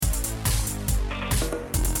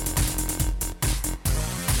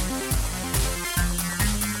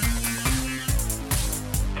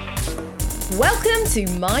Welcome to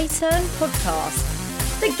My Turn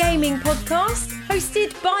Podcast, the gaming podcast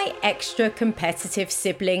hosted by extra competitive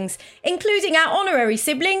siblings, including our honorary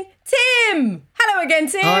sibling, Tim. Hello again,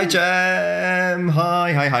 Tim. Hi, Jem.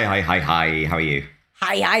 Hi. How are you?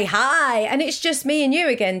 Hi. And it's just me and you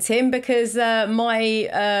again, Tim, because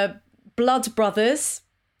my blood brothers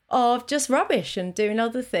are just rubbish and doing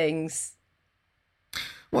other things.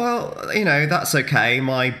 Well, you know, that's okay.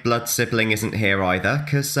 My blood sibling isn't here either,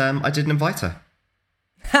 because I didn't invite her.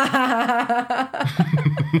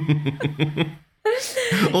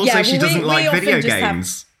 Also, she doesn't like video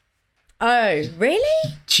games. Oh,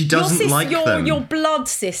 really? She doesn't like them. Your blood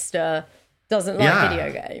sister doesn't like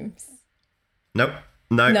video games. Nope.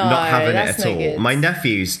 No, not having it at all. Good. My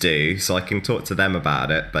nephews do, so I can talk to them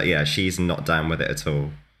about it. But yeah, she's not down with it at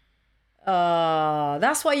all.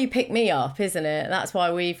 That's why you picked me up, isn't it? That's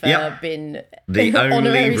why we've been the only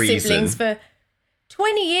honorary reason. Siblings for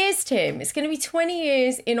 20 years, Tim. It's going to be 20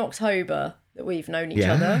 years in October that we've known each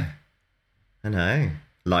other. I know.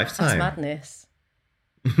 Lifetime. That's madness.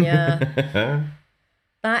 Yeah.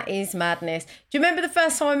 That is madness. Do you remember the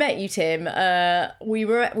first time I met you, Tim? We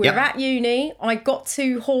were at uni. I got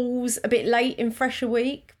to Halls a bit late in Fresher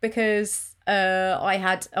Week because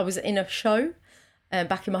I was in a show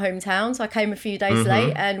back in my hometown. So I came a few days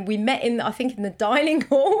late, and we met in the dining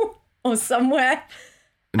hall or somewhere.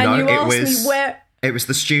 And no, you asked me where. It was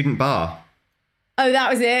the student bar. Oh, that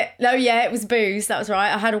was it. No, yeah, it was booze. That was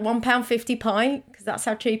right. I had a £1.50 pint because that's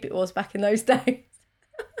how cheap it was back in those days.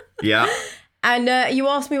 Yeah. And you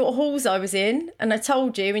asked me what halls I was in, and I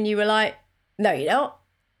told you, and you were like, "No, you're not.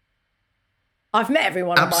 I've met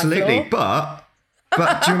everyone on my floor." Absolutely, but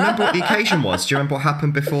do you remember what the occasion was? Do you remember what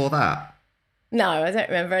happened before that? No, I don't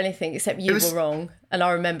remember anything except you were wrong, and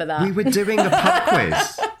I remember that. We were doing a pub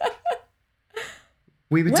quiz.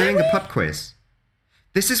 Doing a pub quiz.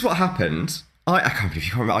 This is what happened. I can't believe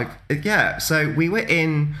you can't remember. So we were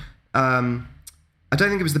in. I don't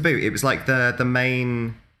think it was the boot. It was like the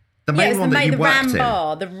main. The main one that you worked in.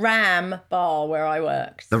 The Ram bar where I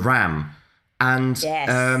worked. The Ram. And yes.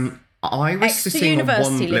 I was sitting on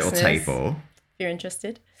one little table. If you're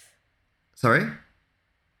interested. Sorry?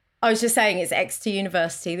 I was just saying it's Exeter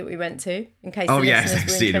University that we went to, in case yes,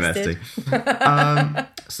 Exeter University.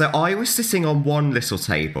 So I was sitting on one little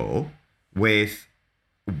table with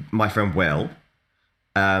my friend Will,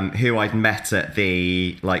 who I'd met at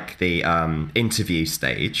the interview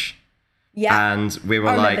stage. Yeah. And we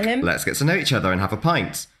were like, let's get to know each other and have a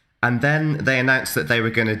pint. And then they announced that they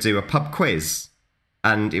were going to do a pub quiz.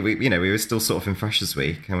 And we were still sort of in Freshers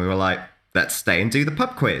Week, and we were like, let's stay and do the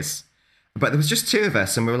pub quiz. But there was just two of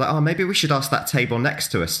us, and we were like, oh, maybe we should ask that table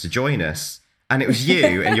next to us to join us. And it was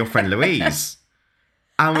you and your friend Louise.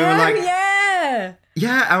 And we were like, yeah.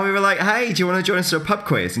 Yeah, and we were like, hey, do you want to join us to a pub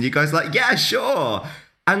quiz? And you guys were like, yeah, sure.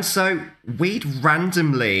 And so we'd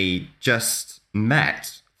randomly just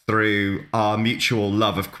met through our mutual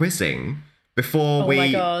love of quizzing before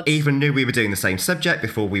we even knew we were doing the same subject,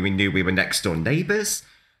 before we knew we were next door neighbours.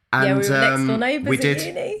 And we were next door neighbours. We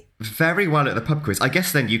did very well at the pub quiz. I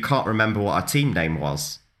guess then you can't remember what our team name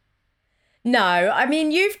was. No, I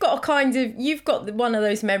mean, you've got one of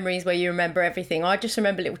those memories where you remember everything. I just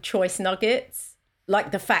remember little choice nuggets,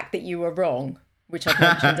 like the fact that you were wrong, which I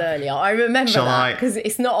mentioned earlier. I remember that because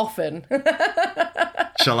it's not often.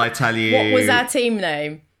 Shall I tell you? What was our team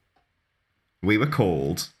name? We were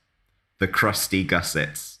called the Crusty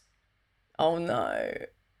Gussets. Oh no!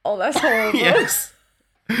 Oh, that's horrible. Yes,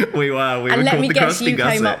 we were. And let me guess, you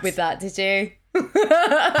came up with that, did you?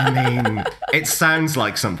 I mean, it sounds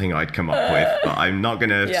like something I'd come up with, but I'm not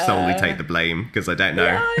going to solely take the blame because I don't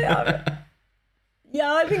know.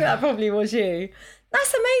 Yeah, I think that probably was you.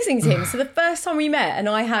 That's amazing, Tim. So the first time we met, and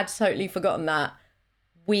I had totally forgotten that,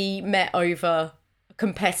 we met over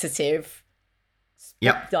competitive,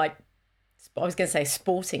 I was going to say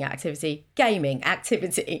sporting activity, gaming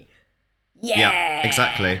activity. Yeah,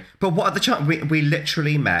 exactly. But what are the chances? We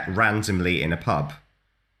literally met randomly in a pub.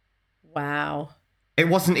 Wow. It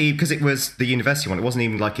wasn't even, because it was the university one, it wasn't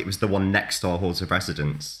even like it was the one next to our halls of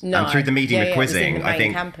residence. No. And through the medium of quizzing, I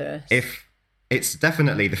think campus. If it's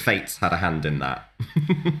definitely the fates had a hand in that.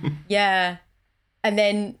 Yeah. And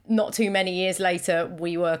then not too many years later,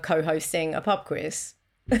 we were co-hosting a pub quiz.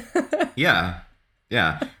 Yeah.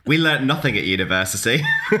 We learnt nothing at university.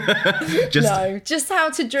 just how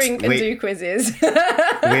to drink and do quizzes.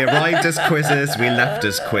 We arrived as quizzes, we left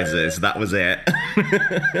as quizzes. That was it.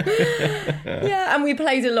 Yeah, and we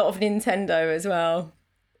played a lot of Nintendo as well.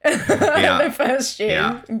 The first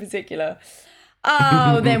year in particular.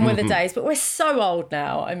 Oh, then were the days. But we're so old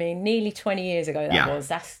now. I mean, nearly 20 years ago that was.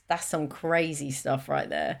 That's some crazy stuff right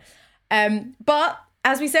there. But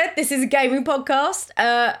as we said, this is a gaming podcast.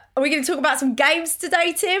 Are we going to talk about some games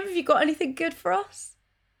today, Tim? Have you got anything good for us?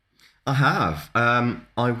 I have.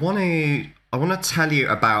 I want to tell you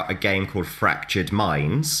about a game called Fractured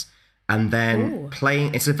Minds, and then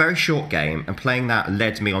playing. It's a very short game, and playing that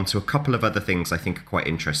led me onto a couple of other things I think are quite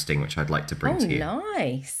interesting, which I'd like to bring to you. Oh,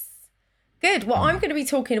 nice. Good. Well, I'm going to be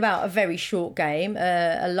talking about a very short game,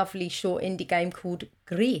 a lovely short indie game called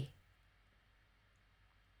Gris.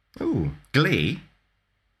 Ooh, Glee.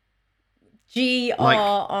 Gris.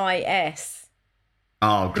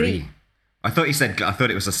 Oh, Gris. I thought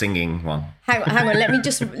it was a singing one. Hang on. Let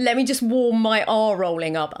me just warm my R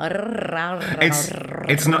rolling up.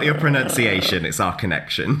 It's not your pronunciation. It's our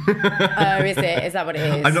connection. Oh, is it? Is that what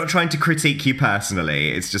it is? I'm not trying to critique you personally.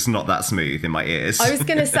 It's just not that smooth in my ears. I was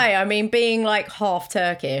going to say, I mean, being like half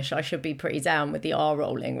Turkish, I should be pretty down with the R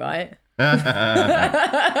rolling, right? Yeah,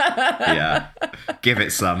 give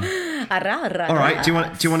it some. All right, do you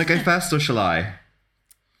want to go first or shall I?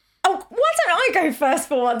 Oh, why don't I go first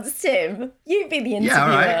for once, Tim? You be the interviewer. Yeah, all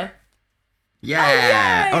right.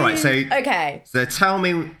 Yeah. Oh, all right. So okay. So tell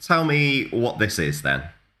me what this is then.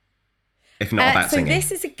 If not about singing.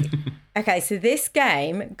 So this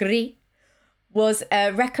game, Gris, was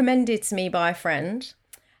recommended to me by a friend.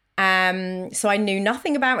 So I knew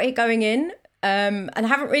nothing about it going in. And I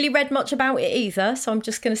haven't really read much about it either, so I'm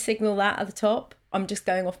just going to signal that at the top. I'm just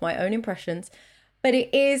going off my own impressions. But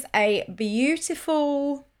it is a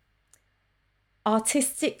beautiful,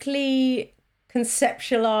 artistically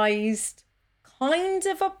conceptualized kind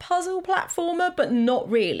of a puzzle platformer, but not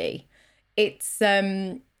really. It's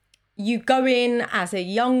you go in as a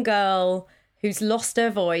young girl who's lost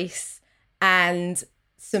her voice and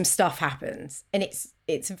some stuff happens, and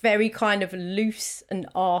it's very kind of loose and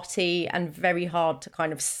arty and very hard to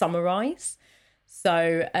kind of summarize.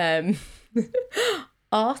 So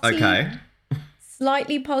arty, okay,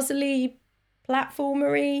 slightly puzzly,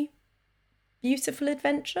 platformery, beautiful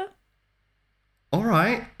adventure. All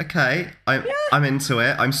right, okay, I'm into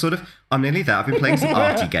it. I'm nearly there. I've been playing some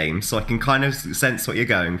arty games, so I can kind of sense what you're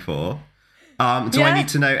going for. Do I need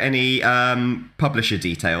to know any publisher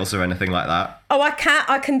details or anything like that? Oh, I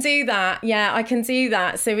can do that. Yeah, I can do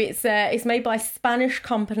that. So it's made by a Spanish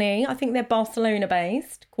company. I think they're Barcelona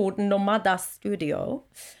based, called Nomada Studio.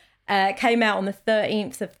 Came out on the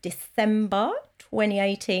 13th of December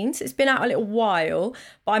 2018. So it's been out a little while,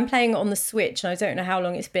 but I'm playing it on the Switch, and I don't know how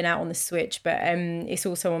long it's been out on the Switch, but it's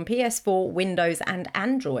also on PS4, Windows and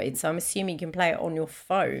Android. So I'm assuming you can play it on your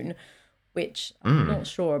phone, which I'm not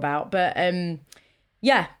sure about. But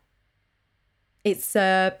yeah, it's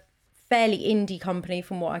a fairly indie company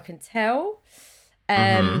from what I can tell.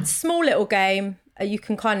 Small little game. You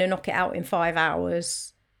can kind of knock it out in 5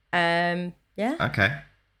 hours. Yeah. Okay.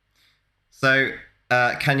 So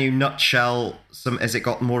can you nutshell has it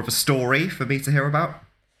got more of a story for me to hear about?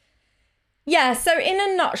 Yeah, so in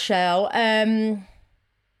a nutshell,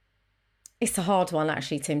 it's a hard one,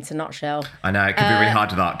 actually, Tim, to nutshell. I know, it can be really hard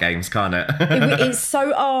with art games, can't it? It's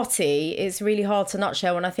so arty, it's really hard to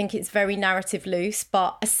nutshell, and I think it's very narrative loose.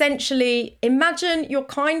 But essentially, imagine you're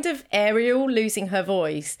kind of Ariel losing her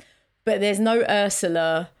voice, but there's no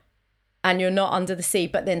Ursula, and you're not under the sea,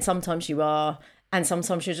 but then sometimes you are, and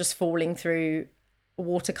sometimes you're just falling through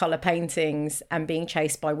watercolour paintings and being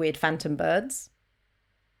chased by weird phantom birds.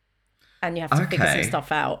 And you have to figure some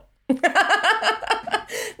stuff out. That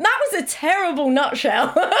was a terrible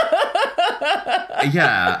nutshell.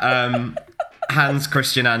 Yeah, Hans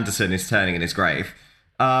Christian Andersen is turning in his grave.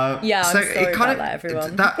 Yeah, so I'm sorry it kind about that,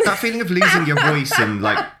 everyone. That feeling of losing your voice and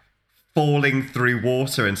like falling through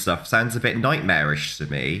water and stuff sounds a bit nightmarish to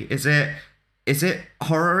me. Is it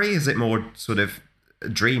horror-y? Is it more sort of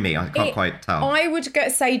dreamy? I can't quite tell. I would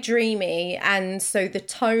say dreamy, and so the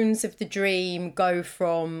tones of the dream go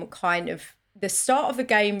from kind of the start of the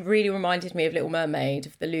game really reminded me of Little Mermaid,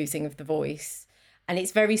 of the losing of the voice. And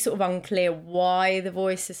it's very sort of unclear why the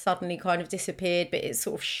voice has suddenly kind of disappeared, but it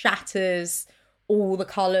sort of shatters all the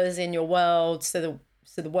colours in your world. So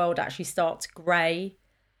the world actually starts grey,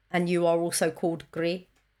 and you are also called Gris.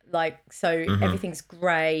 Everything's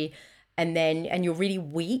grey, and you're really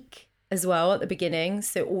weak as well at the beginning.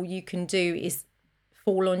 So all you can do is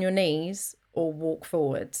fall on your knees or walk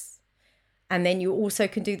forwards. And then you also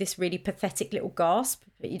can do this really pathetic little gasp,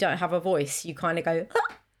 but you don't have a voice. You kind of go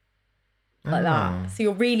like that. So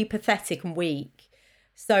you're really pathetic and weak.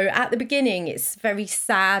 So at the beginning, it's very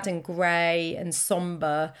sad and grey and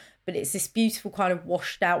sombre, but it's this beautiful kind of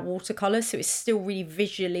washed out watercolour. So it's still really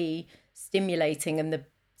visually stimulating, and the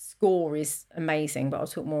score is amazing, but I'll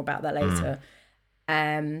talk more about that later.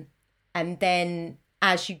 And then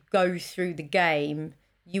as you go through the game,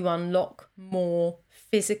 you unlock more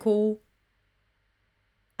physical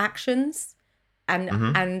actions,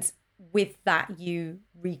 and with that you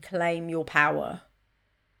reclaim your power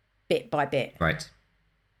bit by bit. Right.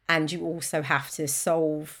 And you also have to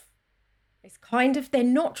solve, it's kind of, they're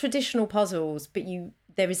not traditional puzzles, but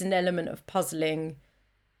there is an element of puzzling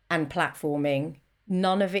and platforming.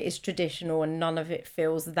 None of it is traditional and none of it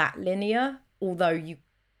feels that linear, although you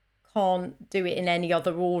can't do it in any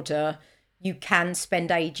other order. You can spend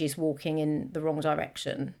ages walking in the wrong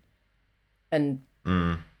direction and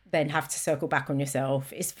then have to circle back on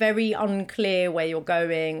yourself. It's very unclear where you're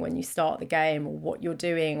going when you start the game, or what you're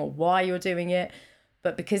doing, or why you're doing it.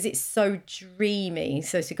 But because it's so dreamy,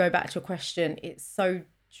 so to go back to your question, it's so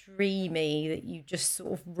dreamy that you just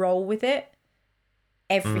sort of roll with it.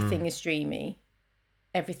 Everything is dreamy.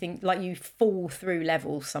 Everything, like you fall through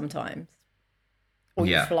levels sometimes, or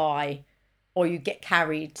you fly, or you get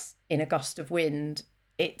carried in a gust of wind.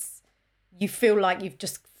 You feel like you've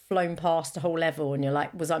just flown past a whole level and you're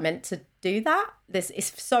like, was I meant to do that?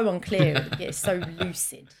 It's so unclear. It's so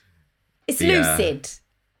lucid. It's lucid.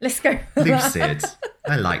 Let's go. Lucid.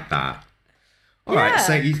 I like that. All right.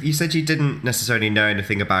 So you said you didn't necessarily know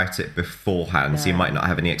anything about it beforehand, so you might not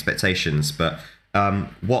have any expectations. But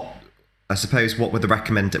what were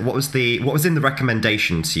the what was in the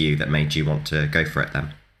recommendation to you that made you want to go for it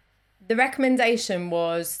then? The recommendation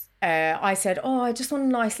was, I said, I just want a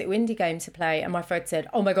nice little indie game to play. And my friend said,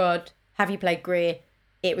 oh my God, have you played Greer?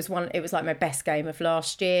 It was like my best game of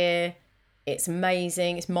last year. It's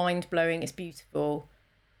amazing. It's mind blowing. It's beautiful.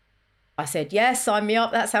 I said, yes, sign me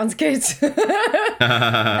up. That sounds good.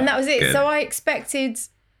 And that was it. Good. So I expected,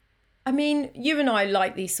 I mean, you and I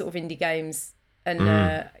like these sort of indie games,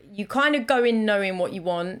 and you kind of go in knowing what you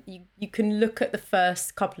want. You can look at the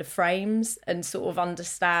first couple of frames and sort of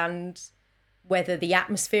understand whether the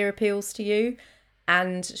atmosphere appeals to you.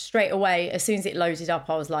 And straight away, as soon as it loaded up,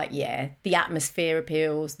 I was like, yeah, the atmosphere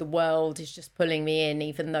appeals. The world is just pulling me in,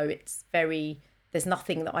 even though there's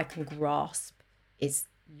nothing that I can grasp.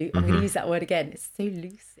 I'm going to use that word again. It's so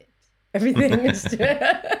lucid. Everything is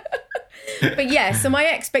But yeah, so my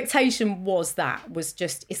expectation was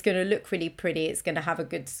just, it's going to look really pretty. It's going to have a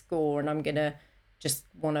good score, and I'm going to just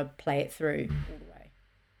want to play it through all the way.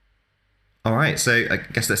 All right, so I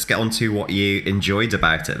guess let's get on to what you enjoyed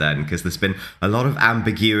about it then, because there's been a lot of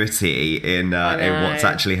ambiguity in what's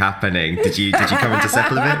actually happening. Did you come into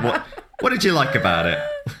settle a bit? What did you like about it?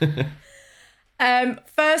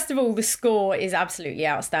 First of all, the score is absolutely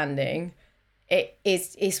outstanding.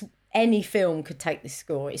 It's any film could take this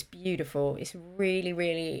score. It's beautiful. It's really,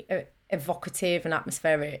 really evocative and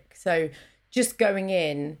atmospheric. So just going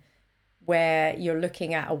in where you're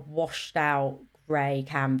looking at a washed out grey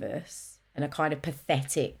canvas and a kind of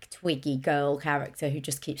pathetic, twiggy girl character who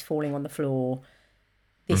just keeps falling on the floor,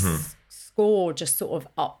 this score just sort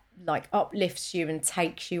of uplifts you and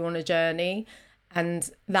takes you on a journey. And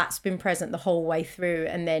that's been present the whole way through.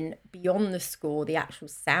 And then beyond the score, the actual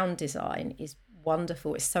sound design is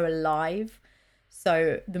wonderful. It's so alive.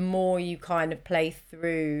 So the more you kind of play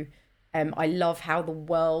through, I love how the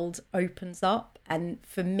world opens up. And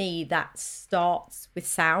for me, that starts with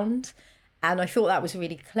sound. And I thought that was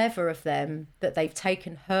really clever of them, that they've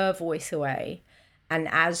taken her voice away. And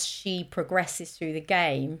as she progresses through the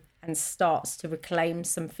game and starts to reclaim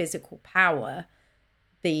some physical power,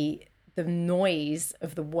 the noise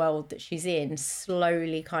of the world that she's in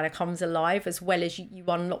slowly kind of comes alive, as well as you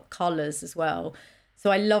unlock colours as well.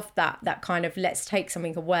 So I love that kind of, let's take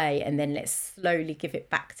something away and then let's slowly give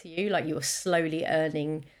it back to you. Like you're slowly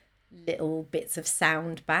earning little bits of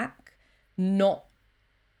sound back, not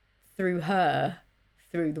through her,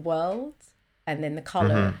 through the world, and then the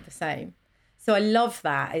colour the same. So I love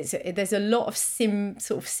that. There's a lot of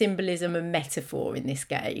sort of symbolism and metaphor in this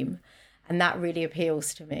game, and that really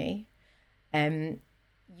appeals to me.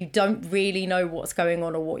 You don't really know what's going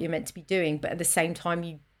on or what you're meant to be doing, but at the same time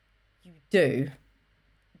you do,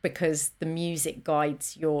 because the music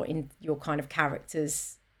guides your kind of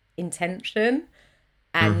character's intention,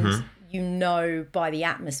 and you know by the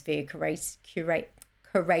atmosphere curated,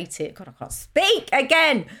 God, I can't speak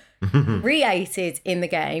again, created in the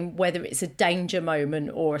game, whether it's a danger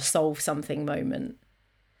moment or a solve something moment.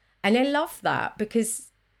 And I love that,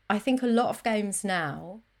 because I think a lot of games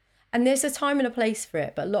now, and there's a time and a place for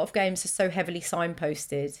it, but a lot of games are so heavily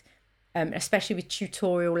signposted, especially with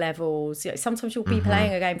tutorial levels. You know, sometimes you'll be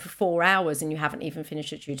playing a game for 4 hours and you haven't even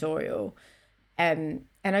finished a tutorial. And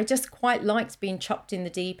I just quite liked being chucked in the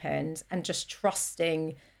deep end and just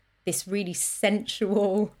trusting this really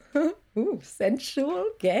sensual, sensual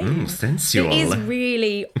game. Sensual. It is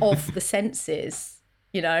really of the senses.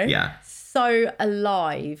 Yeah. So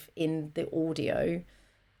alive in the audio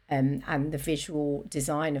and the visual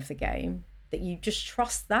design of the game that you just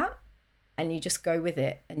trust that and you just go with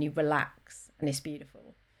it and you relax and it's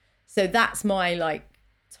beautiful. So that's my like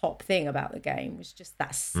top thing about the game, was just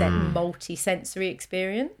that multi-sensory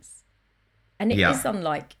experience. And it is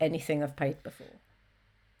unlike anything I've played before.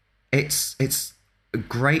 It's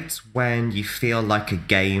great when you feel like a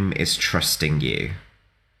game is trusting you.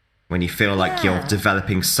 When you feel like you're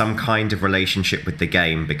developing some kind of relationship with the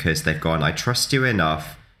game because they've gone, I trust you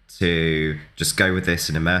enough to just go with this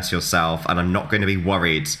and immerse yourself, and I'm not going to be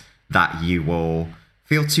worried that you will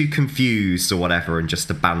feel too confused or whatever and just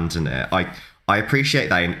abandon it. I appreciate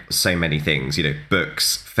that in so many things,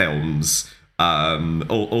 books, films,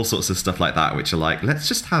 all sorts of stuff like that, which are like, let's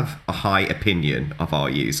just have a high opinion of our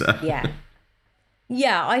user.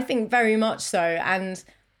 Yeah, I think very much so. And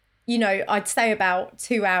I'd say about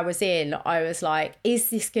 2 hours in, I was like, is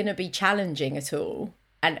this going to be challenging at all?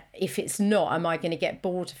 And if it's not, am I going to get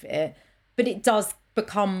bored of it? But it does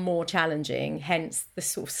become more challenging, hence the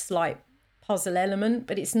sort of slight puzzle element.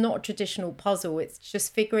 But it's not a traditional puzzle. It's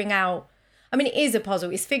just figuring out, it is a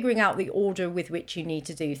puzzle. It's figuring out the order with which you need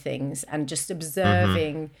to do things and just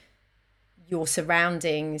observing your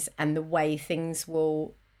surroundings and the way things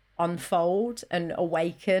will unfold and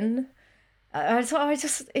awaken. It's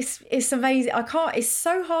amazing. It's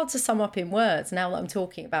so hard to sum up in words now that I'm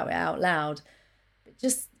talking about it out loud. But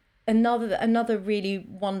just another really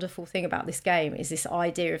wonderful thing about this game is this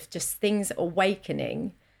idea of just things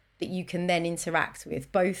awakening that you can then interact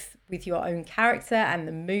with, both with your own character and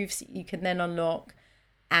the moves that you can then unlock,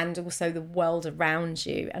 and also the world around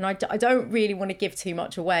you. And I don't really want to give too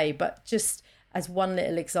much away, but just as one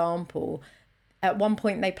little example, at one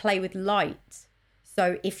point they play with light.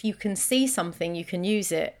 So if you can see something, you can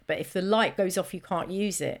use it. But if the light goes off, you can't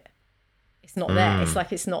use it. It's not there. It's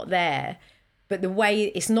like it's not there. But the way,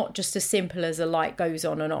 it's not just as simple as a light goes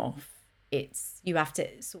on and off. You have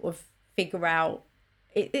to sort of figure out.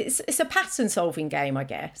 It's a pattern solving game, I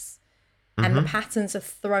guess. And the patterns are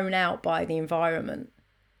thrown out by the environment.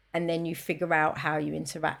 And then you figure out how you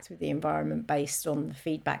interact with the environment based on the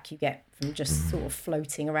feedback you get from just sort of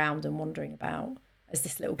floating around and wandering about as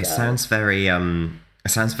this little girl. It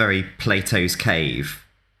sounds very Plato's Cave.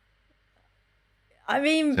 I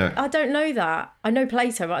don't know that. I know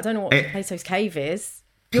Plato, but I don't know what Plato's Cave is.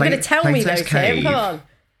 You're going to tell me though, Tim. Come on.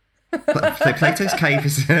 So Plato's Cave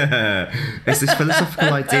is this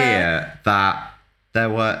philosophical idea that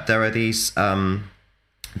there are these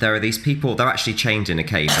people. They're actually chained in a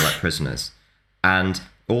cave. They're like prisoners, and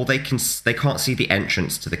they can't see the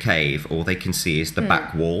entrance to the cave. All they can see is the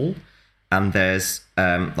back wall. And there's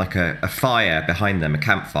like a fire behind them, a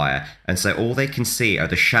campfire. And so all they can see are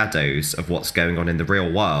the shadows of what's going on in the real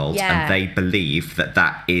world. Yeah. And they believe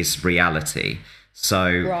that is reality.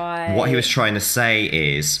 So what he was trying to say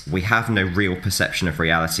is we have no real perception of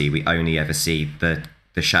reality. We only ever see the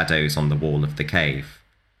shadows on the wall of the cave.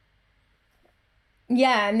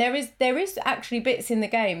 Yeah, and there is actually bits in the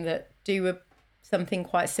game that do something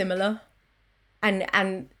quite similar.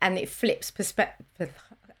 And it flips perspective.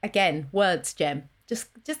 Again, words, Gem. Just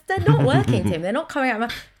they're not working, Tim. They're not coming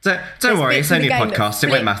out. Don't worry, it's only a podcast. It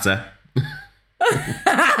won't matter.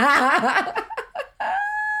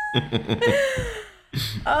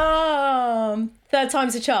 Third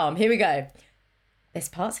time's a charm. Here we go. There's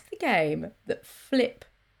parts of the game that flip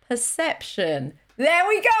perception. There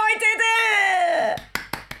we go. I did it.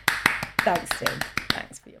 Thanks, Tim.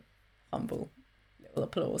 Thanks for your humble little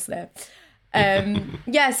applause there.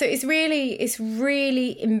 So it's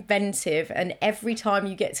really inventive, and every time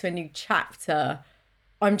you get to a new chapter,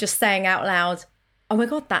 I'm just saying out loud, oh my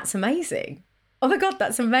god, that's amazing. Oh my god,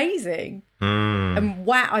 that's amazing. And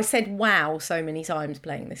wow, I said wow so many times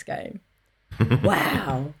playing this game.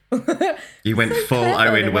 Wow. You went so full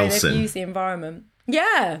Owen Wilson. Use the environment.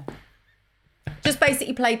 Yeah. Just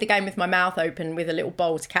basically played the game with my mouth open with a little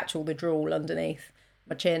bowl to catch all the drool underneath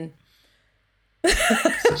my chin.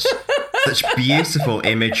 Such beautiful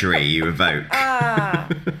imagery you evoke. Yeah.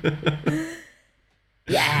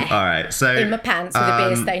 All right. So in my pants with a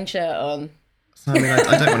beer stained shirt on. So, I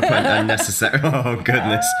don't want to put an unnecessary. Oh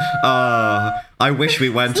goodness. Oh, I wish we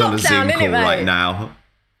went on a Zoom call right now.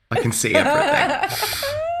 I can see everything.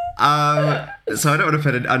 So I don't want to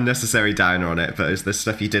put an unnecessary downer on it, but is there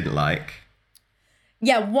stuff you didn't like?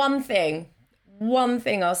 Yeah, one thing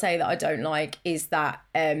I'll say that I don't like is that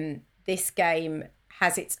this game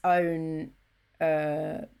has its own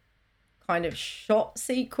kind of shot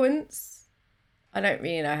sequence. I don't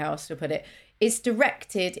really know how else to put it. It's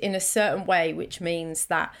directed in a certain way, which means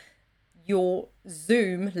that your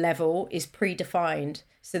zoom level is predefined.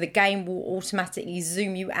 So the game will automatically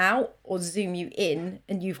zoom you out or zoom you in,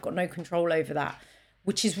 and you've got no control over that,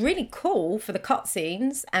 which is really cool for the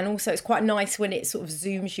cutscenes. And also it's quite nice when it sort of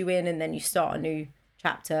zooms you in and then you start a new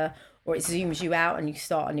chapter, or it zooms you out and you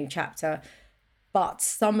start a new chapter. But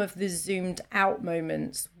some of the zoomed out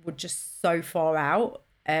moments were just so far out.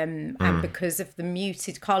 And because of the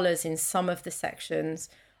muted colours in some of the sections,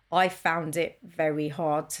 I found it very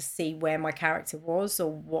hard to see where my character was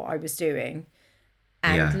or what I was doing.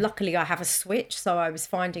 And luckily I have a Switch, so I was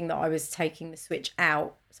finding that I was taking the Switch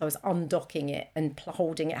out. So I was undocking it and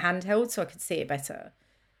holding it handheld so I could see it better.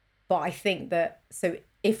 But I think that, so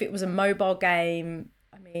if it was a mobile game,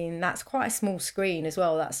 I mean, that's quite a small screen as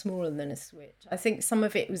well. That's smaller than a Switch. I think some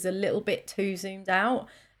of it was a little bit too zoomed out,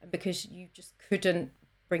 and because you just couldn't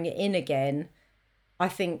bring it in again. I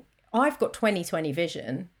think I've got 20/20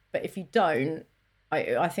 vision, but if you don't,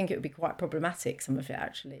 I think it would be quite problematic, some of it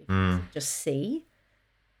actually, just see.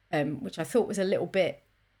 Which I thought was a little bit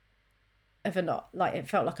of it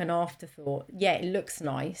felt like an afterthought. Yeah, it looks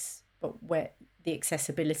nice, but where the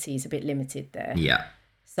accessibility is a bit limited there. Yeah.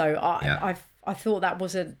 So I thought that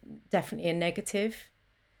was definitely a negative.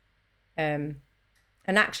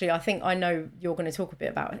 And actually, I think I know you're going to talk a bit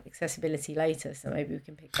about accessibility later, so maybe we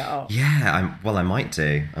can pick that up. Yeah, I might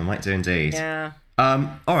do. I might do indeed. Yeah.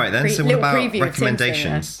 All right then. So what about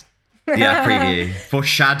recommendations? Yeah, preview.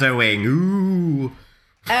 Foreshadowing. Ooh.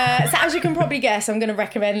 So as you can probably guess, I'm going to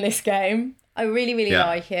recommend this game. I really, really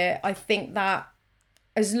like it. I think that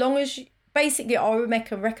as long as basically I would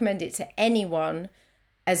recommend it to anyone,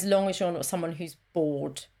 as long as you're not someone who's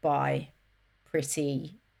bored by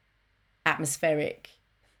pretty atmospheric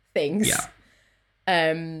things. Yeah.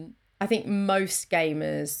 I think most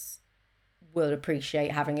gamers will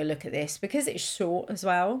appreciate having a look at this because it's short as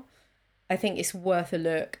well. I think it's worth a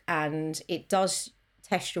look, and it does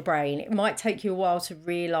test your brain. It might take you a while to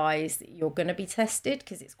realise that you're going to be tested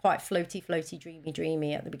because it's quite floaty,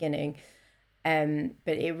 dreamy at the beginning.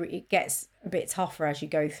 But it gets a bit tougher as you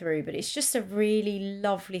go through. But it's just a really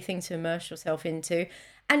lovely thing to immerse yourself into.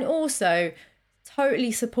 And also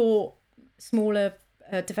totally support smaller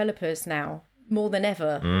developers now more than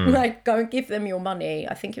ever. Like, go and give them your money.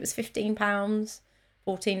 I think it was £15,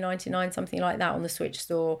 $14.99, something like that on the Switch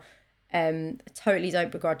store. Totally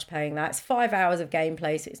don't begrudge paying that. It's 5 hours of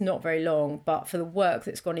gameplay, so it's not very long, but for the work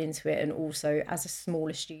that's gone into it, and also as a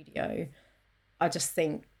smaller studio, I just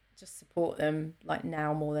think just support them. Like,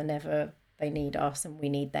 now more than ever, they need us and we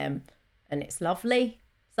need them, and it's lovely.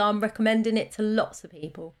 So I'm recommending it to lots of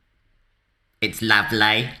people. It's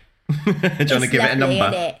lovely. Do you want to give it a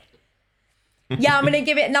number? Yeah, I'm going to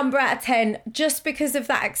give it a number out of 10 just because of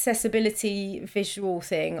that accessibility visual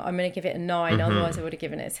thing. I'm going to give it a 9. Otherwise, I would have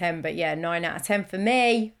given it a 10. But yeah, 9 out of 10 for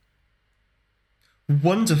me.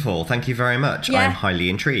 Wonderful. Thank you very much. Yeah. I'm highly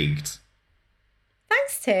intrigued.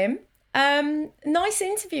 Thanks, Tim. Nice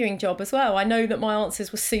interviewing job as well. I know that my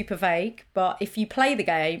answers were super vague, but if you play the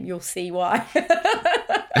game, you'll see why.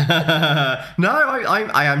 No,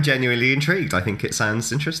 I am genuinely intrigued. I think it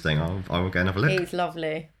sounds interesting. I will go and have a look. It's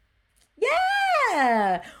lovely.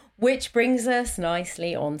 Yeah, which brings us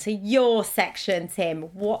nicely on to your section, Tim.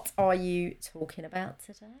 What are you talking about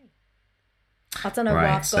today? I don't know why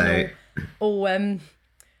I've gone all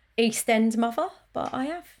East End mother, but I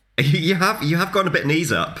have. You have gone a bit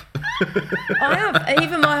knees up. I have.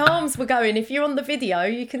 Even my arms were going. If you're on the video,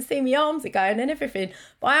 you can see my arms are going and everything.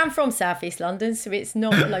 But I am from South East London, so it's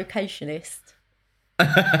not locationist.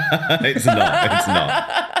 It's not.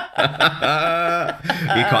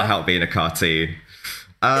 You can't help being a cartoon.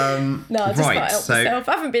 No, I just can't help myself.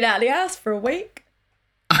 I haven't been out of the house for a week.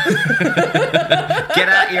 Get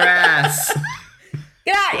out your ass.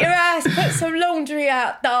 Get out your ass. Put some laundry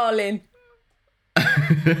out, darling. Shall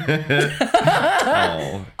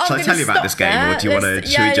I tell you about this game, or do you want to?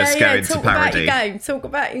 Should we just go into parody? Talk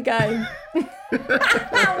about your game. What's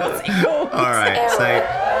it called? All right. So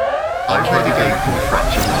I played a game called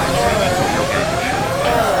Fractured Minds. I thought your game was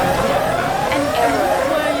short. And what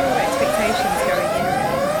were your expectations going in?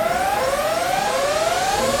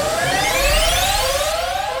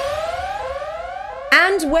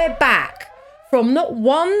 And we're back. From not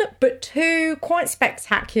one, but two quite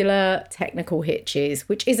spectacular technical hitches,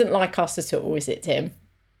 which isn't like us at all, is it, Tim?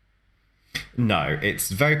 No,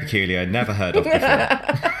 it's very peculiar, never heard of before.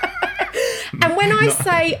 And when I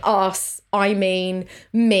say us, I mean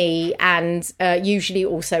me and usually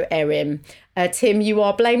also Erin. Tim, you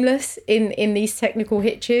are blameless in these technical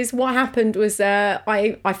hitches. What happened was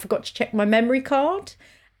I forgot to check my memory card,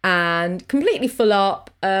 and completely full up.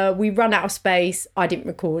 We run out of space. I didn't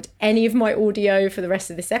record any of my audio for the rest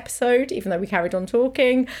of this episode, even though we carried on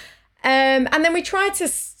talking. And then we tried to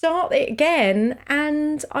start it again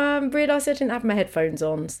and realised I didn't have my headphones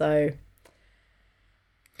on. So,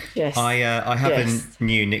 yes. I have a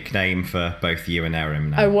new nickname for both you and Erin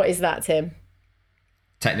now. Oh, what is that, Tim?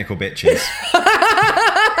 Technical bitches.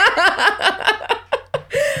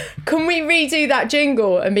 Can we redo that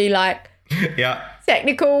jingle and be like, yeah,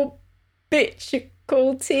 technical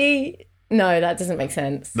bitchiculty? No, that doesn't make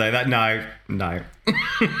sense. No.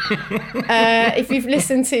 If you've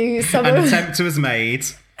listened to some An attempt was made.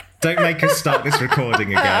 Don't make us start this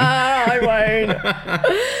recording again. I won't.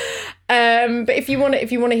 But if you want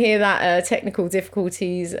to hear that technical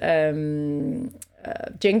difficulties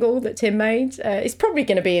jingle that Tim made, it's probably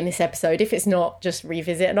going to be in this episode. If it's not, just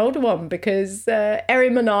revisit an older one, because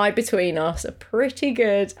Erin and I, between us, are pretty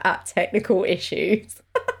good at technical issues.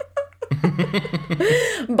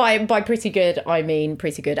 By pretty good, I mean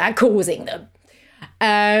pretty good at causing them.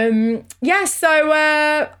 So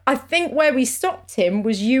I think where we stopped him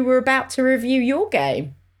was you were about to review your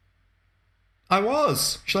game. I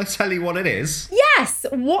was. Shall I tell you what it is? Yes.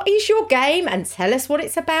 What is your game, and tell us what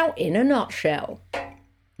it's about in a nutshell.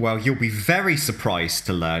 Well, you'll be very surprised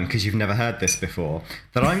to learn, because you've never heard this before,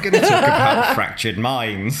 that I'm going to talk about Fractured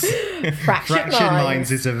Minds. Fractured Minds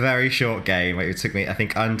is a very short game. It took me, I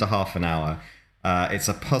think, under half an hour. It's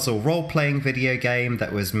a puzzle role-playing video game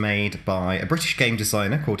that was made by a British game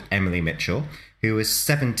designer called Emily Mitchell, who was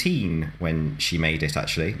 17 when she made it,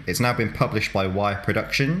 actually. It's now been published by Wire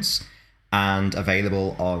Productions and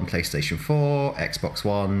available on PlayStation 4, Xbox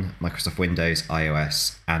One, Microsoft Windows,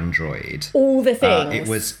 iOS, Android. All the things. It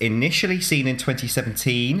was initially seen in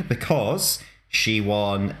 2017 because she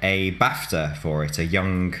won a BAFTA for it, a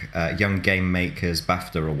Young Game Makers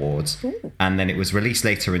BAFTA Awards. Ooh. And then it was released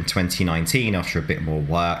later in 2019 after a bit more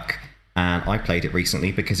work. And I played it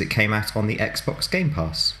recently because it came out on the Xbox Game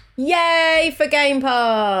Pass. Yay for Game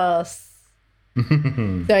Pass!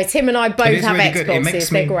 So Tim and I both have really Xboxes.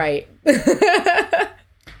 They're great.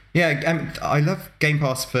 Yeah, I love Game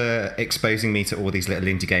Pass for exposing me to all these little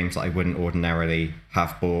indie games that I wouldn't ordinarily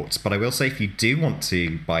have bought. But I will say, if you do want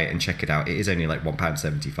to buy it and check it out, it is only like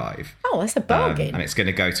 £1.75. Oh, that's a bargain. And it's going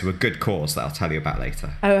to go to a good cause that I'll tell you about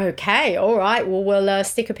later. Oh, okay. All right. Well, we'll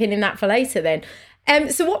stick a pin in that for later then.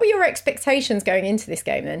 So what were your expectations going into this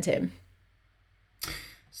game then, Tim?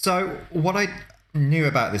 So what I knew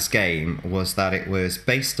about this game was that it was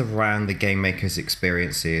based around the game maker's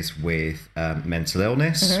experiences with mental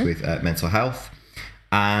illness, with mental health.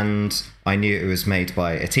 And I knew it was made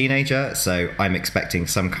by a teenager, so I'm expecting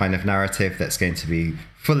some kind of narrative that's going to be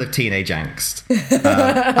full of teenage angst.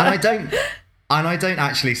 And I don't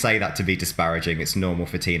actually say that to be disparaging. It's normal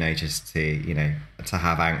for teenagers to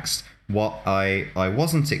have angst. What I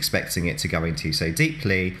wasn't expecting it to go into so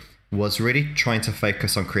deeply was really trying to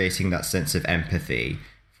focus on creating that sense of empathy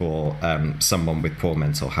for someone with poor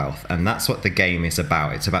mental health. And that's what the game is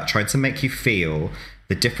about. It's about trying to make you feel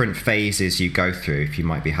the different phases you go through if you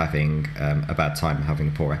might be having a bad time, having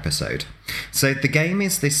a poor episode. So the game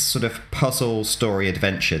is this sort of puzzle story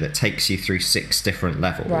adventure that takes you through 6 different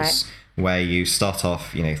levels. Right. Where you start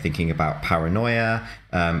off, thinking about paranoia,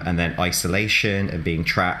 and then isolation and being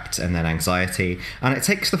trapped, and then anxiety. And it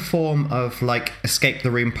takes the form of like escape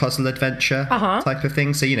the room puzzle adventure type of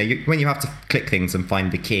thing. So, when you have to click things and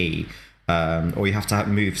find the key, or you have to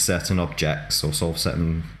move certain objects or solve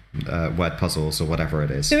certain word puzzles or whatever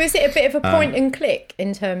it is. So is it a bit of a point and click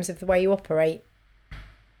in terms of the way you operate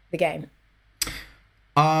the game?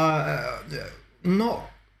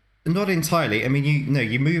 Not entirely. I mean,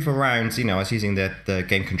 you move around. I was using the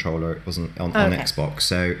game controller. It wasn't on Xbox.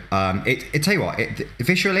 So it tell you what,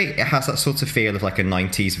 visually it has that sort of feel of like a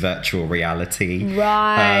 90s virtual reality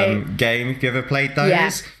game. If you ever played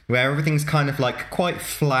those, where everything's kind of like quite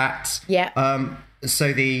flat. Yeah.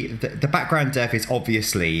 So the background dev is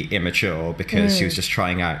obviously immature because she was just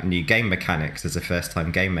trying out new game mechanics as a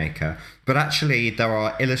first-time game maker. But actually, there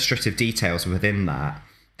are illustrative details within that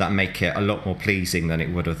make it a lot more pleasing than it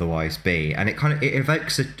would otherwise be, and it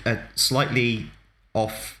evokes a slightly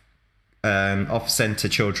off-center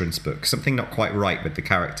children's book, something not quite right with the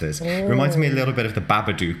characters. It reminds me a little bit of the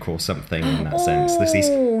Babadook or something in that sense. There's these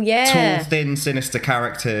tall, thin, sinister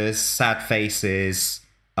characters, sad faces.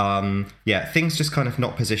 Things just kind of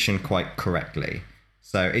not positioned quite correctly.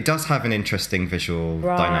 So it does have an interesting visual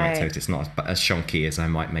dynamic to it. It's not as shonky as I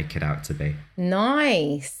might make it out to be.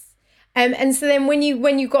 Nice. And so then when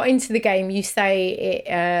you got into the game, you say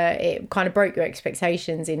it kind of broke your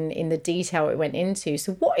expectations in the detail it went into.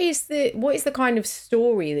 So what is the kind of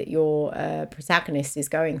story that your protagonist is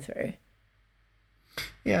going through?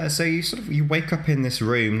 Yeah, so you wake up in this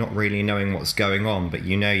room not really knowing what's going on, but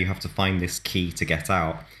you know you have to find this key to get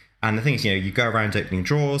out. And the thing is, you go around opening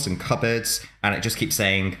drawers and cupboards, and it just keeps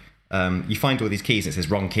saying, you find all these keys, and it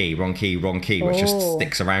says wrong key, wrong key, wrong key, which just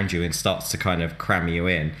sticks around you and starts to kind of cram you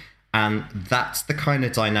in. And that's the kind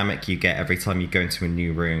of dynamic you get every time you go into a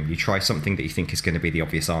new room. You try something that you think is going to be the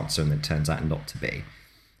obvious answer, and it turns out not to be.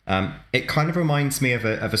 It kind of reminds me of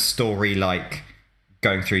a story like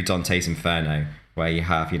going through Dante's Inferno, where you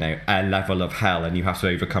have, a level of hell and you have to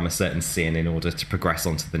overcome a certain sin in order to progress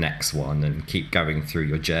onto the next one and keep going through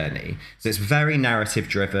your journey. So it's very narrative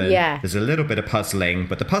driven. Yeah. There's a little bit of puzzling,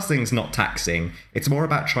 but the puzzling's not taxing. It's more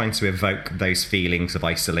about trying to evoke those feelings of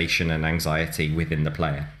isolation and anxiety within the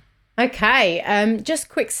player. Okay. Just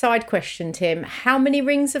quick side question, Tim. How many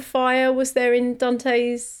rings of fire was there in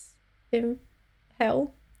Dante's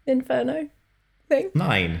Hell Inferno thing?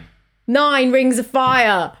 9. 9 rings of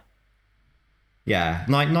fire. Yeah,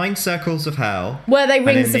 nine circles of hell. Were they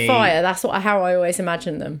rings of fire? That's how I always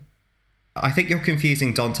imagined them. I think you're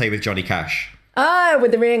confusing Dante with Johnny Cash. Oh,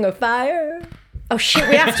 with the ring of fire. Oh shit!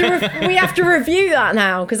 We have to review that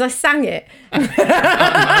now because I sang it. You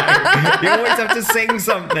always have to sing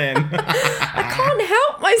something. I can't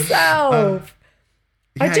help myself.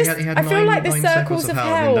 Yeah, I feel like the circles of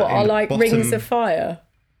hell are like rings of fire.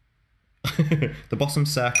 The bottom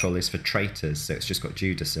circle is for traitors, so it's just got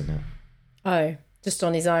Judas in it. Oh, just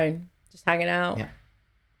on his own, just hanging out.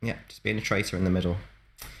 Yeah, just being a traitor in the middle.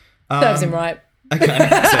 Serves him right. Okay, so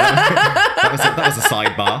that was a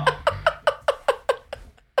sidebar.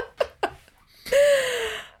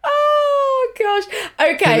 Oh gosh.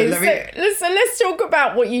 Okay, so let's talk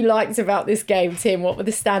about what you liked about this game, Tim. What were the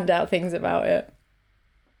standout things about it?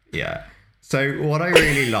 Yeah. So what I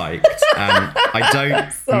really liked, and I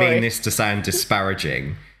don't mean this to sound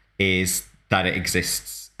disparaging, is that it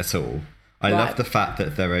exists at all. I love the fact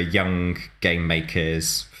that there are young game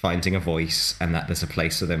makers finding a voice and that there's a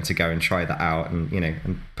place for them to go and try that out and,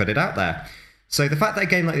 and put it out there. So the fact that a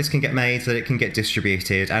game like this can get made, that it can get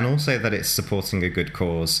distributed, and also that it's supporting a good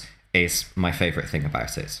cause is my favourite thing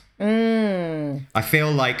about it. I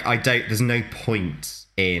feel like there's no point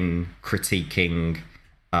in critiquing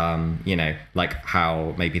like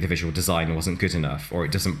how maybe the visual design wasn't good enough or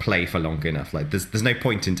it doesn't play for long enough. Like there's no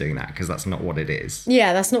point in doing that because that's not what it is.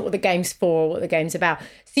 Yeah, that's not what the game's for, what the game's about.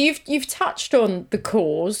 So you've touched on the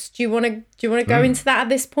cause. Do you want to go into that at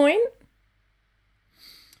this point?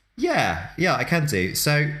 Yeah, I can do.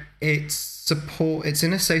 So it's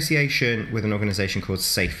in association with an organisation called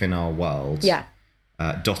Safe in Our World. Yeah.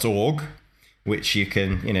 .org, which you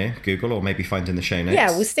can, Google or maybe find in the show notes.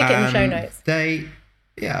 Yeah, we'll stick it in the show notes. They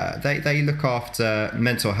look after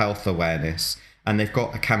mental health awareness, and they've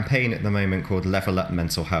got a campaign at the moment called Level Up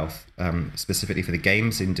Mental Health, specifically for the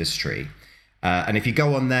games industry. And if you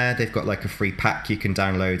go on there, they've got like a free pack you can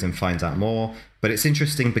download and find out more. But it's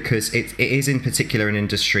interesting because it is in particular an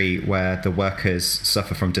industry where the workers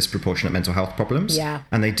suffer from disproportionate mental health problems. Yeah.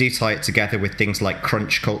 And they do tie it together with things like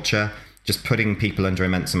crunch culture, just putting people under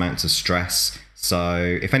immense amounts of stress.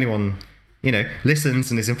 So if anyone listens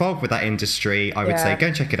and is involved with that industry, I would say go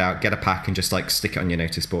and check it out, get a pack and just like stick it on your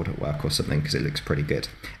notice board at work or something because it looks pretty good.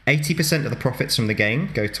 80% of the profits from the game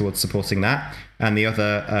go towards supporting that, and the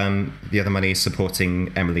other money is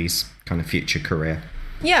supporting Emily's kind of future career.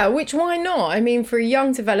 Yeah, which why not? I mean, for a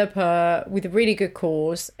young developer with a really good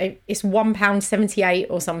cause, it's £1.78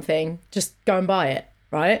 or something. Just go and buy it,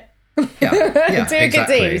 right? Yeah, do a good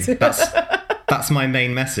deed. That's my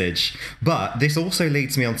main message. But this also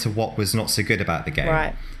leads me on to what was not so good about the game.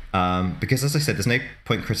 Right. Because as I said, there's no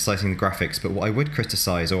point criticising the graphics, but what I would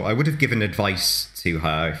criticise, or I would have given advice to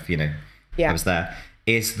her if, I was there,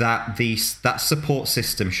 is that that support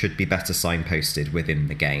system should be better signposted within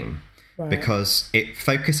the game. Right. Because it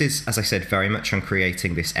focuses, as I said, very much on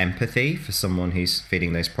creating this empathy for someone who's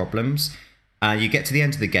feeling those problems. You get to the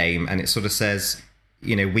end of the game and it sort of says,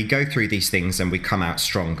 we go through these things and we come out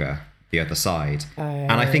stronger the other side.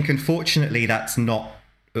 And I think, unfortunately, that's not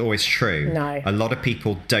always true. No. A lot of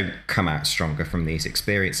people don't come out stronger from these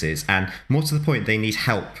experiences. And more to the point, they need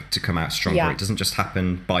help to come out stronger. Yeah. It doesn't just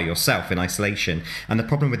happen by yourself in isolation. And the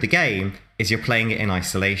problem with the game is you're playing it in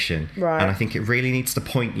isolation. Right. And I think it really needs to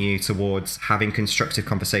point you towards having constructive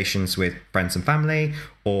conversations with friends and family,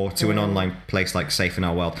 or to an online place like Safe in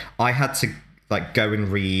Our World. I had to go and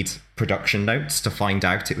read production notes to find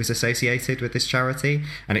out it was associated with this charity,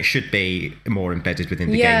 and it should be more embedded within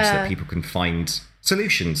the game so that people can find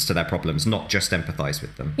solutions to their problems, not just empathise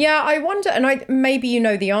with them. Yeah, I wonder, and maybe you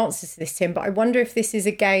know the answers to this, Tim, but I wonder if this is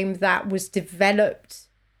a game that was developed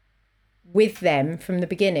with them from the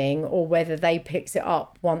beginning, or whether they picked it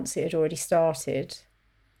up once it had already started.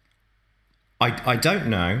 I don't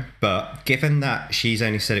know, but given that she's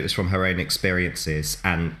only said it was from her own experiences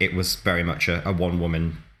and it was very much a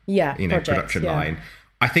one-woman production line,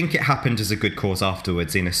 I think it happened as a good cause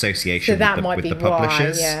afterwards in association with the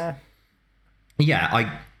publishers. Why,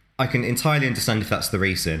 yeah, I can entirely understand if that's the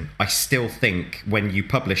reason. I still think when you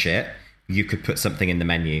publish it, you could put something in the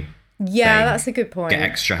menu. Yeah, that's a good point. Get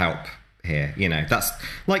extra help here. That's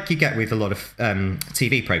like you get with a lot of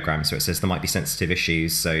TV programs, so it says there might be sensitive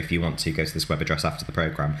issues, so if you want to, go to this web address after the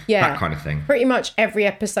program. That kind of thing. Pretty much every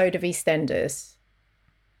episode of EastEnders.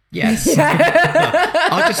 Yes.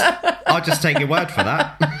 Well, I'll just take your word for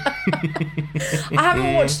that. I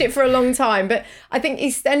haven't watched it for a long time, but I think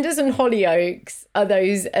EastEnders and Hollyoaks are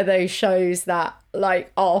those shows that,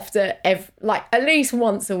 like, after at least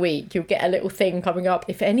once a week, you'll get a little thing coming up.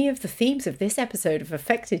 If any of the themes of this episode have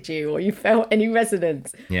affected you, or you felt any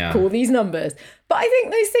resonance, call these numbers. But I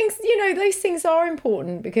think those things are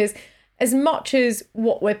important, because as much as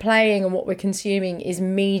what we're playing and what we're consuming is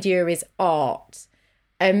media, is art,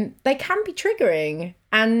 they can be triggering,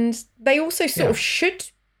 and they also sort of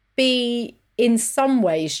should be in some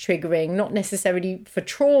ways triggering, not necessarily for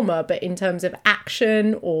trauma, but in terms of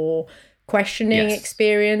action or questioning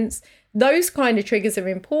experience. Those kind of triggers are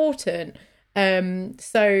important. To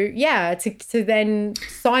then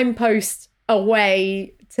signpost a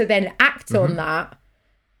way to then act on that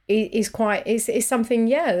is something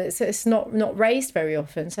it's not raised very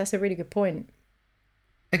often. So that's a really good point.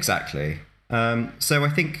 Exactly. So I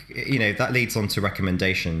think, that leads on to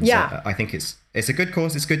recommendations. Yeah. I think it's a good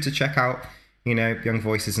cause. It's good to check out, Young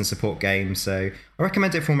Voices and support games. So I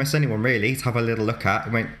recommend it for almost anyone, really, to have a little look at.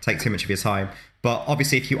 It won't take too much of your time. But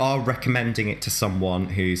obviously, if you are recommending it to someone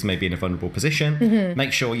who's maybe in a vulnerable position,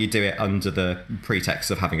 make sure you do it under the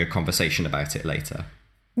pretext of having a conversation about it later.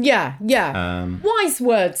 Yeah. Wise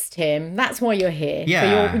words, Tim. That's why you're here.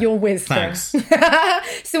 Yeah. For your wisdom. Thanks.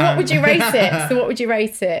 So what would you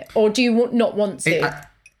rate it? Or do you not want to?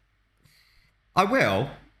 I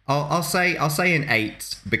will. I'll say an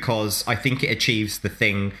 8, because I think it achieves the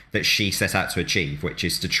thing that she set out to achieve, which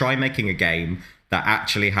is to try making a game that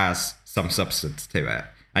actually has some substance to it.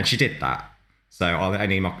 And she did that. So I'll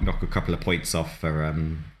only knock a couple of points off for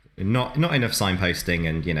not enough signposting,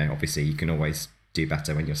 and obviously you can always do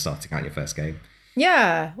better when you're starting out your first game.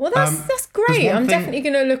 Yeah, well, that's great. I'm definitely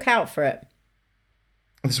going to look out for it.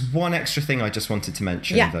 There's one extra thing I just wanted to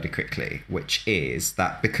mention very quickly, which is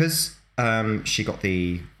that because she got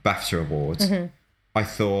the BAFTA award, I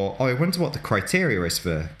thought, I wonder what the criteria is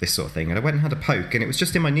for this sort of thing. And I went and had a poke, and it was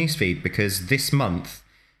just in my newsfeed, because this month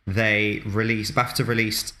BAFTA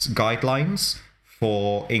released guidelines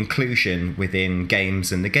for inclusion within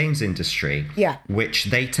games and the games industry, which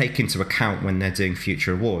they take into account when they're doing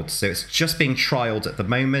future awards. So it's just being trialled at the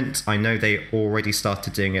moment. I know they already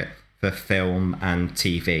started doing it for film and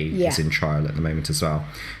TV. Is in trial at the moment as well.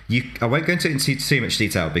 I won't go into too much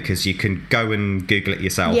detail, because you can go and Google it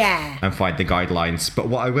yourself and find the guidelines. But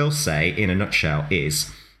what I will say in a nutshell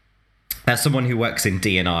is, as someone who works in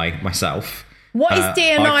D&I myself... What is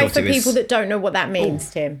D&I for people that don't know what that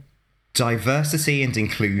means, Tim? Diversity and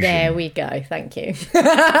inclusion. There we go. Thank you.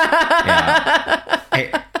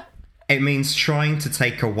 It means trying to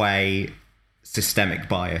take away systemic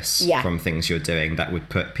bias from things you're doing that would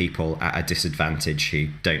put people at a disadvantage who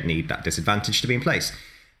don't need that disadvantage to be in place.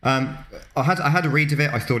 I had a read of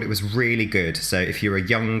it. I thought it was really good. So if you're a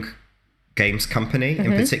young games company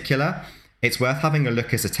in particular, it's worth having a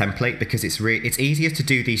look as a template, because it's easier to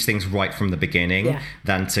do these things right from the beginning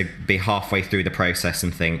than to be halfway through the process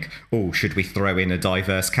and think, oh, should we throw in a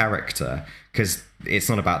diverse character? Because it's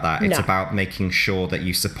not about that. It's about making sure that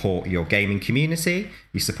you support your gaming community,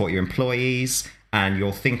 you support your employees, and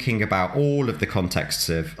you're thinking about all of the contexts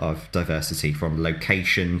of diversity, from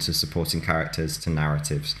location to supporting characters to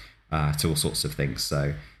narratives to all sorts of things.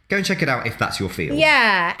 So go and check it out if that's your field.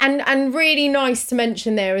 Yeah, and really nice to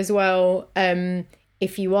mention there as well,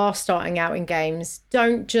 if you are starting out in games,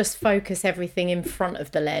 don't just focus everything in front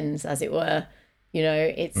of the lens, as it were.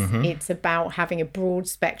 It's about having a broad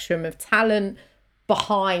spectrum of talent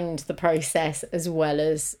behind the process, as well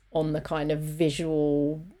as on the kind of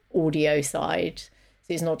visual audio side.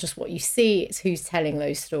 So it's not just what you see, it's who's telling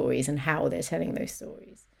those stories and how they're telling those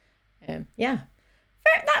stories. That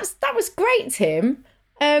was great, Tim.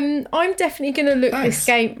 I'm definitely going to look this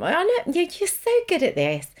game. I know you're so good at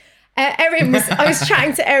this. I was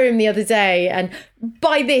chatting to Erin the other day, and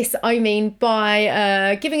by this I mean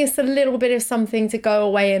by giving us a little bit of something to go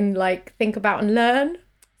away and like think about and learn.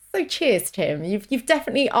 So cheers, Tim. You've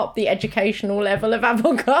definitely upped the educational level of our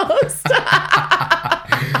podcast.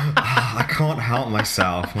 I can't help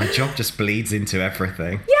myself. My job just bleeds into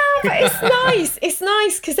everything. Yeah, but it's nice. It's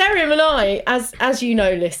nice because Erin and I, as you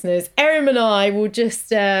know, listeners, Erin and I will just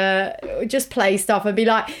play stuff and be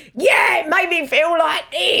like, yeah, it made me feel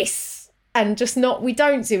like this. And just not, we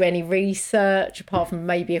don't do any research apart from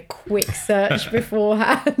maybe a quick search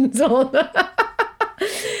beforehand on.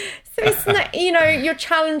 So it's not, you're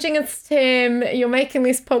challenging us, Tim. You're making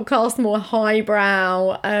this podcast more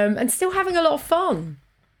highbrow and still having a lot of fun.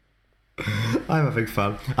 I'm having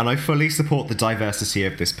fun, and I fully support the diversity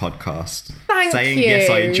of this podcast. Thank Saying you.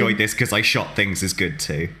 yes, I enjoyed this because I shot things is good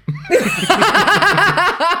too.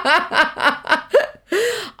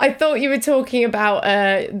 I thought you were talking about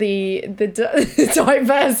the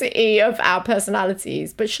diversity of our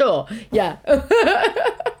personalities, but sure, yeah.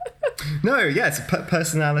 No, yes,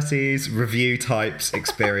 personalities, review types,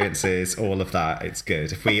 experiences, all of that. It's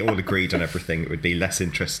good. If we all agreed on everything, it would be less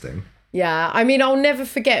interesting. Yeah, I mean, I'll never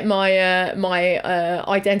forget my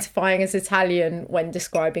identifying as Italian when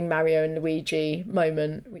describing Mario and Luigi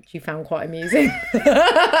moment, which you found quite amusing.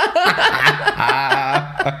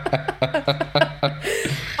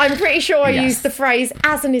 I'm pretty sure I used the phrase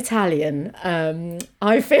as an Italian.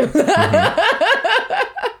 I feel that.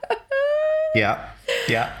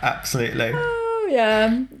 Yeah, absolutely. Oh,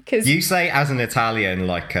 yeah. Cause you say as an Italian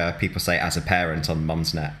like people say as a parent on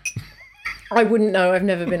Mumsnet. I wouldn't know. I've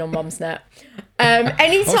never been on Mumsnet.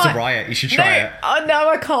 Anytime. Oh, it's a riot. You should try it. Oh, no,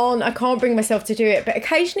 I can't. I can't bring myself to do it. But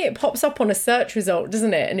occasionally it pops up on a search result,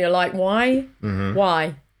 doesn't it? And you're like, why? Mm-hmm.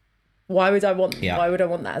 Why? Why would I want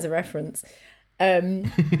that as a reference?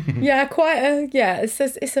 Yeah,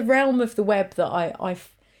 it's a realm of the web that I've.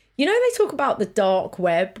 They talk about the dark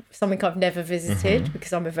web, something I've never visited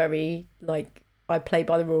because I'm a very I play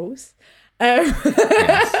by the rules.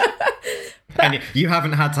 Yes. And you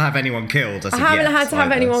haven't had to have anyone killed. I haven't had to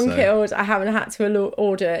have anyone killed. I haven't had to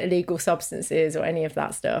order illegal substances or any of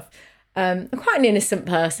that stuff. I'm quite an innocent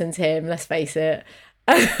person, Tim, let's face it.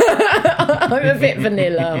 I'm a bit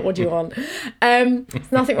vanilla. What do you want?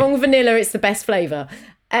 There's nothing wrong with vanilla. It's the best flavour.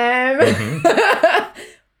 But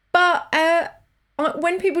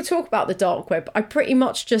when people talk about the dark web, I pretty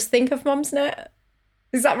much just think of Mumsnet.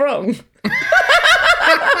 Is that wrong?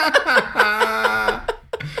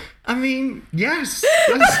 I mean, yes.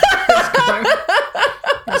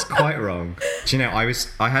 That's quite wrong. Do you know,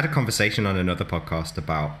 I had a conversation on another podcast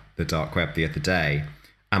about the dark web the other day,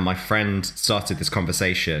 and my friend started this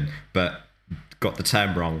conversation but got the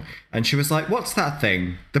term wrong, and she was like, "What's that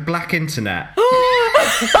thing? The black internet?" No!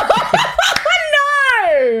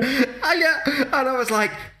 And I was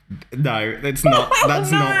like, no, it's not.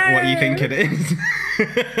 That's not what you think it is.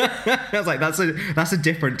 I was like, that's a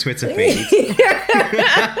different Twitter feed.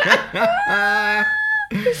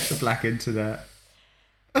 The black internet.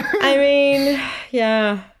 I mean,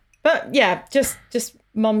 yeah, but yeah, just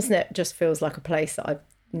Mumsnet just feels like a place that I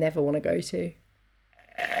never want to go to.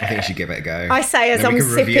 I think you should give it a go. I say as I'm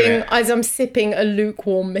sipping a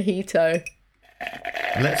lukewarm mojito.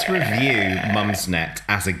 Let's review Mumsnet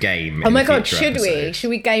as a game. Oh my god, should we? Should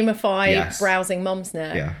we gamify browsing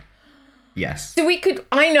Mumsnet? Yeah. Yes. So we could.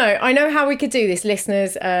 I know how we could do this,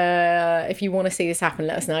 listeners. If you want to see this happen,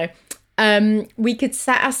 let us know. We could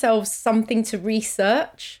set ourselves something to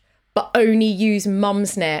research, but only use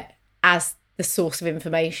Mumsnet as the source of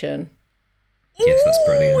information. Yes, that's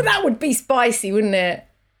brilliant. Ooh, that would be spicy, wouldn't it?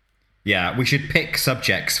 Yeah, we should pick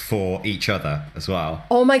subjects for each other as well.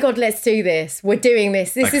 Oh my god, let's do this. We're doing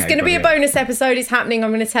this. This is going to be a bonus episode. It's happening. I'm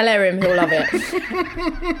going to tell Erin. He'll love it.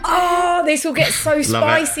 Oh, this will get so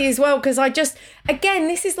spicy as well because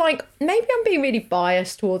this is like, maybe I'm being really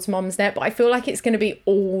biased towards Mumsnet, but I feel like it's going to be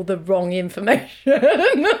all the wrong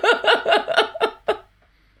information.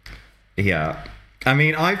 Yeah. I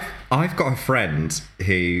mean, I've got a friend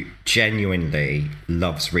who genuinely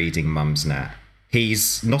loves reading Mumsnet.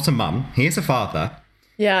 He's not a mum. He is a father.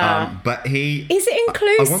 Yeah. But he... Is it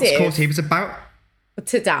inclusive? He was about...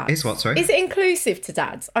 To dads. Is what, sorry? Is it inclusive to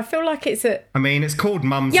dads? I feel like it's a... I mean, it's called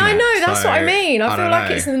Mumsnet. Yeah, I know. That's what I mean. I feel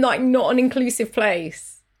like it's like not an inclusive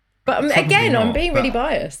place. But again, I'm being really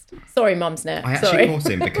biased. Sorry, Mumsnet. I actually caught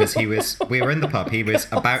him because we were in the pub. He was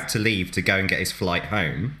about to leave to go and get his flight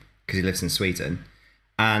home because he lives in Sweden.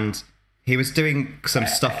 And he was doing some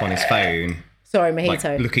stuff on his phone. Sorry, mojito.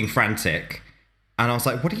 Like, looking frantic. And I was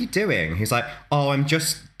like, what are you doing? He's like, oh, I'm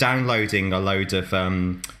just downloading a load of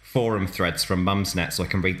forum threads from Mumsnet so I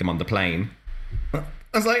can read them on the plane.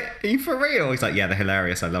 I was like, are you for real? He's like, yeah, they're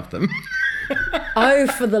hilarious. I love them. Oh,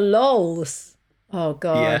 for the lols. Oh,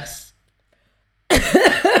 God. Yes.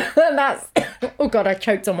 That's... Oh, God, I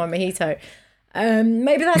choked on my mojito.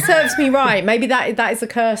 Maybe that serves me right. Maybe that is a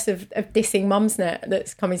curse of dissing Mumsnet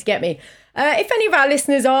that's coming to get me. If any of our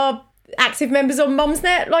listeners are active members on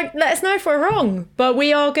Mumsnet, like, let us know if we're wrong. But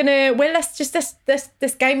let's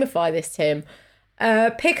gamify this, Tim.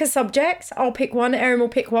 Pick a subject. I'll pick one. Erin will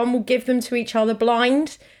pick one. We'll give them to each other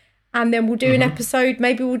blind. And then we'll do an episode.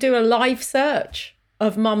 Maybe we'll do a live search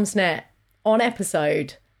of Mumsnet on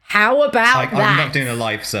episode. How about that? I'm not doing a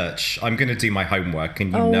live search. I'm going to do my homework,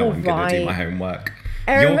 and I'm going to do my homework.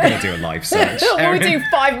 Erin, you're going to do a live search. We'll do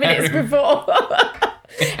 5 minutes before.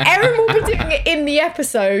 Erin will be doing it in the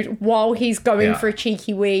episode while he's going for a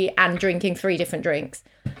cheeky wee and drinking 3 different drinks.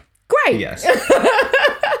 Great. Yes.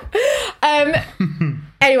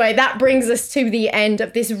 Anyway, that brings us to the end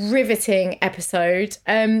of this riveting episode.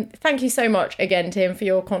 Thank you so much again, Tim, for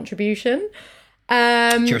your contribution.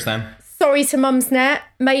 Cheers, Dan. Sorry to Mumsnet,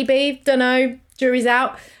 maybe. Don't know. Jury's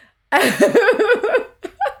out. Do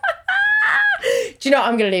you know what?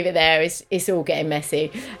 I'm going to leave it there. It's all getting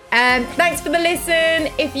messy. Thanks for the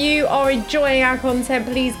listen. If you are enjoying our content,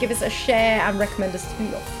 please give us a share and recommend us to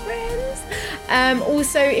your friends.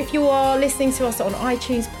 Also, if you are listening to us on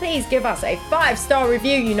iTunes, please give us a 5-star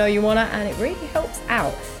review. You know you want to, and it really helps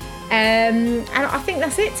out. And I think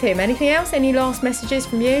that's it, Tim. Anything else? Any last messages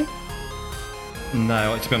from you?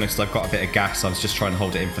 No, to be honest, I've got a bit of gas. I was just trying to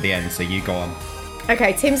hold it in for the end, so you go on.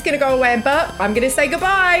 Okay, Tim's going to go away and burp. I'm going to say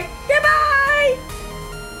goodbye. Goodbye!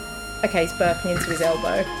 Okay, he's burping into his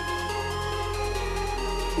elbow.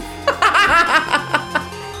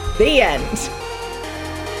 The end.